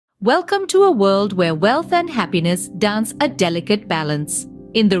Welcome to a world where wealth and happiness dance a delicate balance.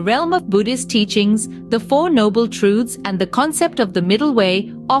 In the realm of Buddhist teachings, the Four Noble Truths and the concept of the middle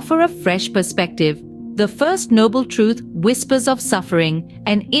way offer a fresh perspective. The first noble truth whispers of suffering,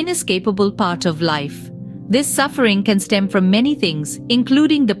 an inescapable part of life. This suffering can stem from many things,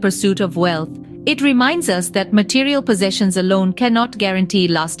 including the pursuit of wealth. It reminds us that material possessions alone cannot guarantee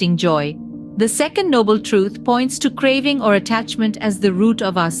lasting joy. The second noble truth points to craving or attachment as the root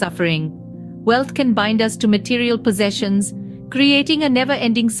of our suffering. Wealth can bind us to material possessions, creating a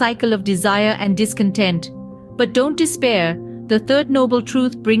never-ending cycle of desire and discontent. But don't despair. The third noble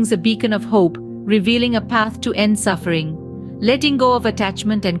truth brings a beacon of hope, revealing a path to end suffering. Letting go of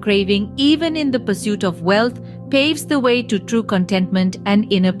attachment and craving, even in the pursuit of wealth, paves the way to true contentment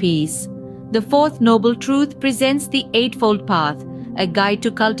and inner peace. The fourth noble truth presents the Eightfold Path, a guide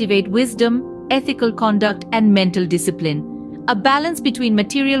to cultivate wisdom, ethical conduct, and mental discipline. A balance between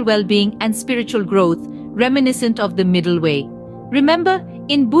material well-being and spiritual growth, reminiscent of the middle way. Remember,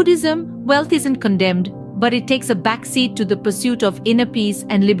 in Buddhism, wealth isn't condemned, but it takes a backseat to the pursuit of inner peace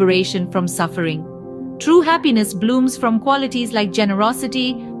and liberation from suffering. True happiness blooms from qualities like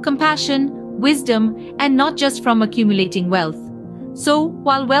generosity, compassion, wisdom, and not just from accumulating wealth. So,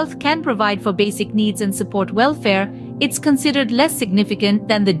 while wealth can provide for basic needs and support welfare, it's considered less significant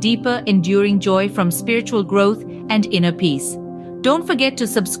than the deeper, enduring joy from spiritual growth and inner peace. Don't forget to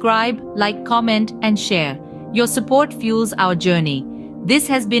subscribe, like, comment, and share. Your support fuels our journey. This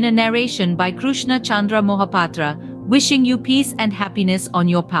has been a narration by Krishna Chandra Mohapatra, wishing you peace and happiness on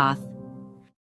your path.